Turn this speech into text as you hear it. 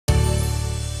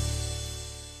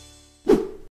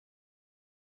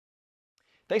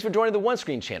Thanks for joining the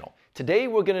OneScreen channel. Today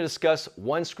we're going to discuss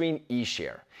OneScreen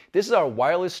EShare. This is our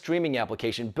wireless streaming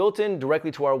application built in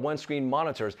directly to our OneScreen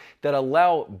monitors that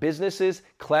allow businesses,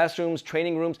 classrooms,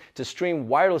 training rooms to stream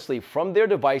wirelessly from their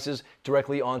devices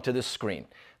directly onto the screen.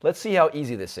 Let's see how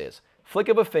easy this is. Flick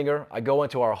of a finger, I go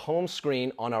into our home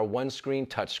screen on our OneScreen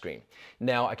touchscreen.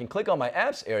 Now I can click on my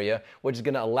apps area, which is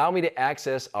going to allow me to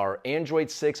access our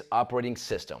Android 6 operating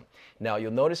system. Now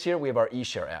you'll notice here we have our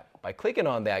eShare app. By clicking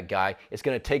on that guy, it's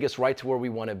going to take us right to where we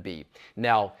want to be.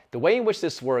 Now, the way in which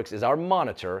this works is our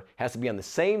monitor has to be on the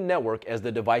same network as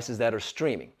the devices that are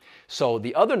streaming. So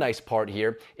the other nice part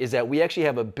here is that we actually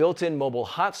have a built-in mobile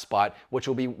hotspot, which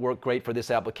will work great for this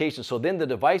application. So then the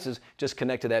devices just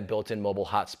connect to that built-in mobile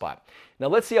hotspot. Now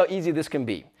let's see how easy this can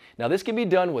be. Now this can be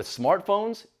done with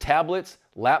smartphones, tablets,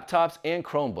 laptops, and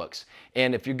Chromebooks.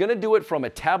 And if you're going to do it from a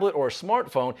tablet or a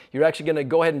smartphone, you're actually going to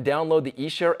go ahead and download the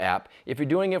eShare app. If you're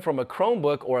doing it from a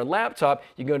Chromebook or a laptop,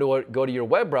 you're going to go to your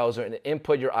web browser and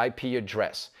input your IP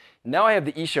address. Now I have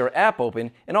the eShare app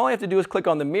open, and all I have to do is click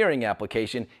on the mirroring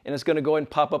application, and it's going to go ahead and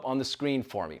pop up on the screen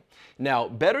for me. Now,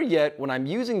 better yet, when I'm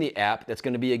using the app that's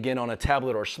going to be again on a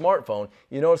tablet or smartphone,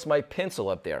 you notice my pencil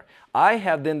up there. I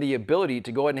have then the ability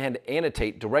to go ahead and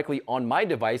annotate directly on my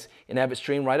device and have it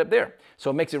stream right up there.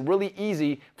 So it makes it really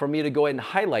easy for me to go ahead and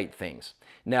highlight things.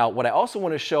 Now, what I also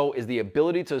want to show is the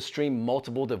ability to stream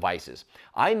multiple devices.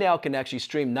 I now can actually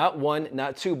stream not one,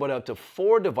 not two, but up to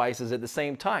 4 devices at the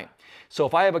same time. So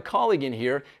if I have a colleague in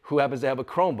here who happens to have a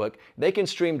Chromebook, they can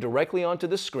stream directly onto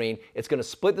the screen. It's going to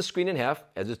split the screen in half,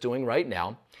 as it's doing right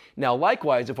now. Now,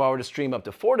 likewise, if I were to stream up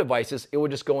to 4 devices, it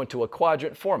would just go into a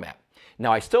quadrant format.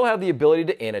 Now, I still have the ability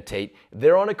to annotate.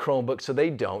 They're on a Chromebook, so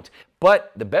they don't.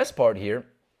 But the best part here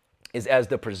is as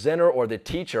the presenter or the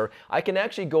teacher, I can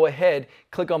actually go ahead,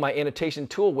 click on my annotation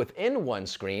tool within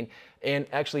OneScreen and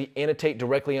actually annotate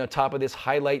directly on top of this,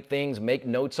 highlight things, make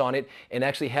notes on it, and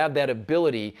actually have that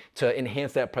ability to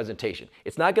enhance that presentation.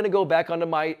 It's not going to go back onto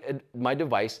my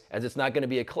device, as it's not going to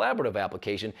be a collaborative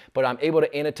application, but I'm able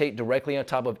to annotate directly on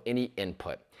top of any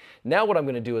input. Now what I'm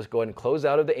going to do is go ahead and close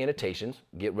out of the annotations,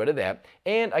 get rid of that,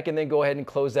 and I can then go ahead and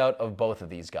close out of both of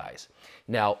these guys.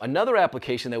 Now, another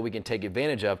application that we can take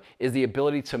advantage of is the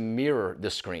ability to mirror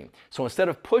the screen. So instead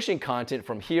of pushing content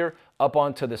from here up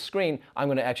onto the screen, I'm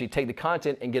going to actually take the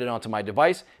content and get it onto my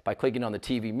device by clicking on the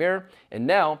TV mirror. And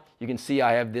now you can see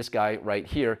I have this guy right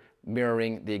here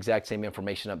mirroring the exact same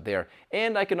information up there.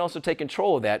 And I can also take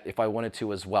control of that if I wanted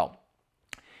to as well.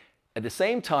 At the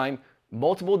same time,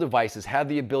 multiple devices have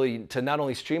the ability to not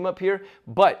only stream up here,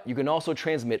 but you can also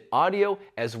transmit audio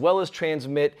as well as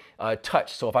transmit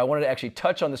touch. So if I wanted to actually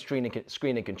touch on the screen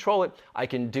and control it, I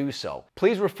can do so.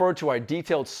 Please refer to our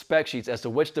detailed spec sheets as to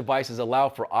which devices allow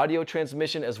for audio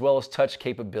transmission as well as touch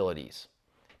capabilities.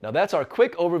 Now that's our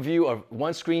quick overview of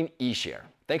OneScreen EShare.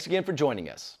 Thanks again for joining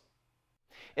us.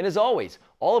 And as always,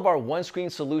 all of our OneScreen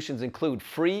solutions include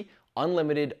free,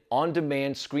 unlimited,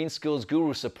 on-demand Screen Skills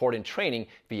Guru support and training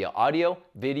via audio,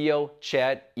 video,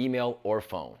 chat, email, or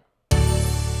phone.